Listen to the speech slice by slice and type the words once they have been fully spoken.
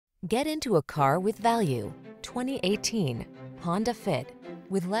Get into a car with value. 2018 Honda Fit.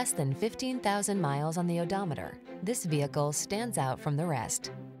 With less than 15,000 miles on the odometer, this vehicle stands out from the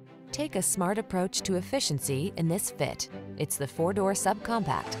rest. Take a smart approach to efficiency in this Fit. It's the four-door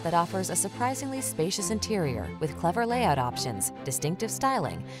subcompact that offers a surprisingly spacious interior with clever layout options, distinctive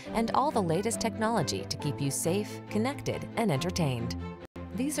styling, and all the latest technology to keep you safe, connected, and entertained.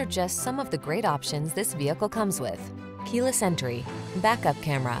 These are just some of the great options this vehicle comes with: keyless entry, backup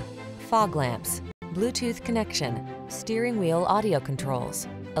camera, fog lamps, Bluetooth connection, steering wheel audio controls,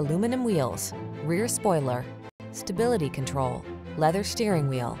 aluminum wheels, rear spoiler, stability control, leather steering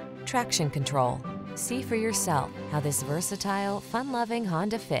wheel, traction control. See for yourself how this versatile, fun-loving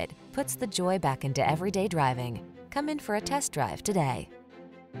Honda Fit puts the joy back into everyday driving. Come in for a test drive today.